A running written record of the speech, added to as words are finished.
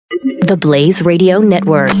the Blaze Radio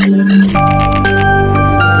Network.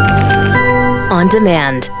 On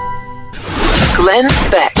demand. Glenn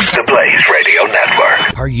Beck. The Blaze Radio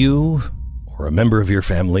Network. Are you or a member of your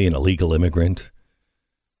family an illegal immigrant?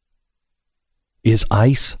 Is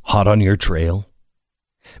ICE hot on your trail?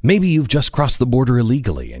 Maybe you've just crossed the border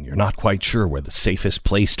illegally and you're not quite sure where the safest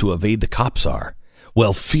place to evade the cops are.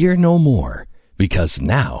 Well, fear no more, because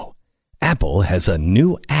now Apple has a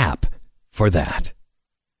new app for that.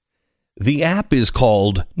 The app is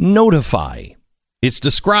called Notify. It's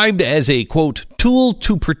described as a, quote, tool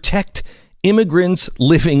to protect immigrants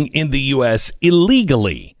living in the U.S.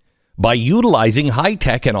 illegally by utilizing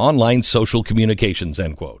high-tech and online social communications,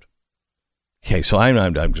 end quote. Okay, so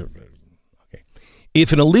okay.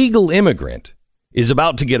 If an illegal immigrant is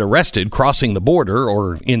about to get arrested crossing the border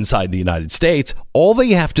or inside the United States, all they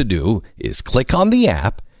have to do is click on the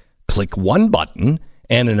app, click one button,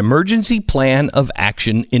 and an emergency plan of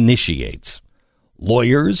action initiates.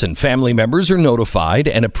 Lawyers and family members are notified,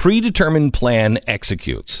 and a predetermined plan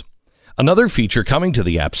executes. Another feature coming to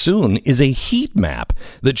the app soon is a heat map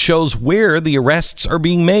that shows where the arrests are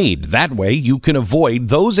being made. That way you can avoid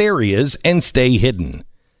those areas and stay hidden.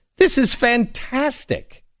 This is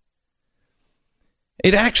fantastic.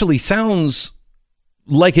 It actually sounds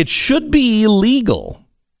like it should be illegal,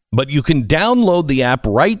 but you can download the app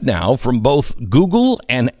right now from both Google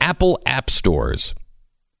and Apple app stores.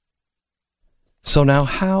 So now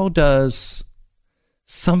how does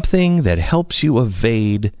something that helps you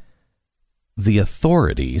evade the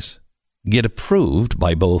authorities get approved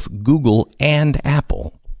by both Google and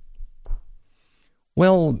Apple?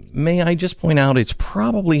 Well, may I just point out it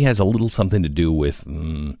probably has a little something to do with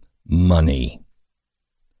money.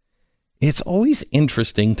 It's always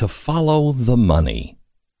interesting to follow the money.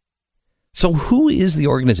 So who is the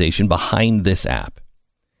organization behind this app?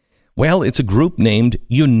 Well, it's a group named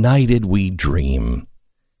United We Dream.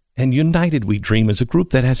 And United We Dream is a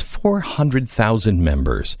group that has 400,000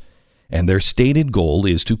 members. And their stated goal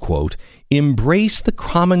is to, quote, embrace the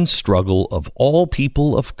common struggle of all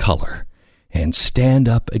people of color and stand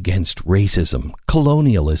up against racism,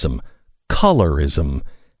 colonialism, colorism,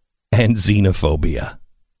 and xenophobia.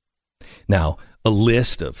 Now, a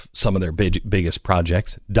list of some of their biggest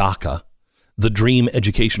projects: DACA, the Dream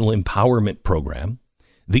Educational Empowerment Program,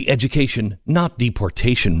 the Education Not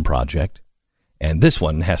Deportation Project, and this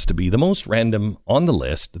one has to be the most random on the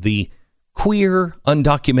list, the Queer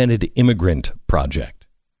Undocumented Immigrant Project.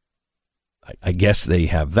 I guess they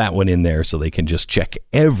have that one in there so they can just check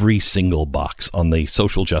every single box on the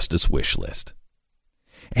social justice wish list.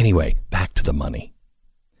 Anyway, back to the money.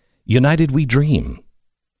 United We Dream.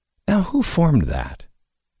 Now, who formed that?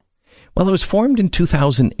 Well, it was formed in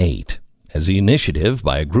 2008 as an initiative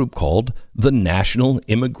by a group called the National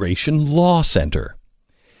Immigration Law Center,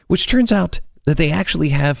 which turns out that they actually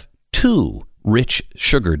have two rich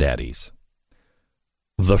sugar daddies.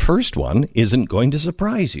 The first one isn't going to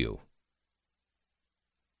surprise you.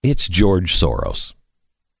 It's George Soros.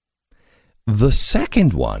 The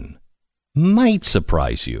second one might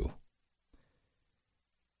surprise you.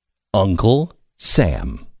 Uncle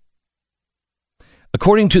Sam.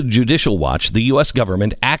 According to Judicial Watch, the U.S.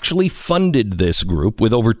 government actually funded this group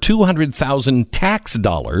with over $200,000 tax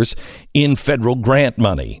dollars in federal grant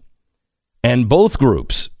money. And both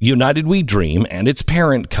groups, United We Dream and its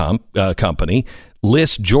parent company,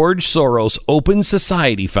 list George Soros' Open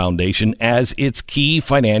Society Foundation as its key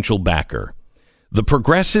financial backer. The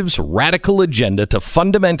progressives' radical agenda to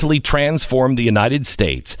fundamentally transform the United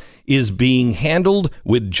States is being handled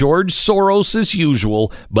with George Soros as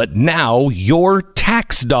usual, but now your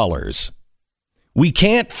tax dollars. We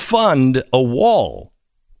can't fund a wall.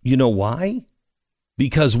 You know why?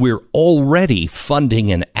 Because we're already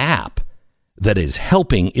funding an app that is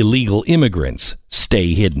helping illegal immigrants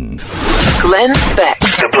stay hidden. Glenn Beck.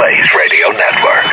 The Blaze Radio Network.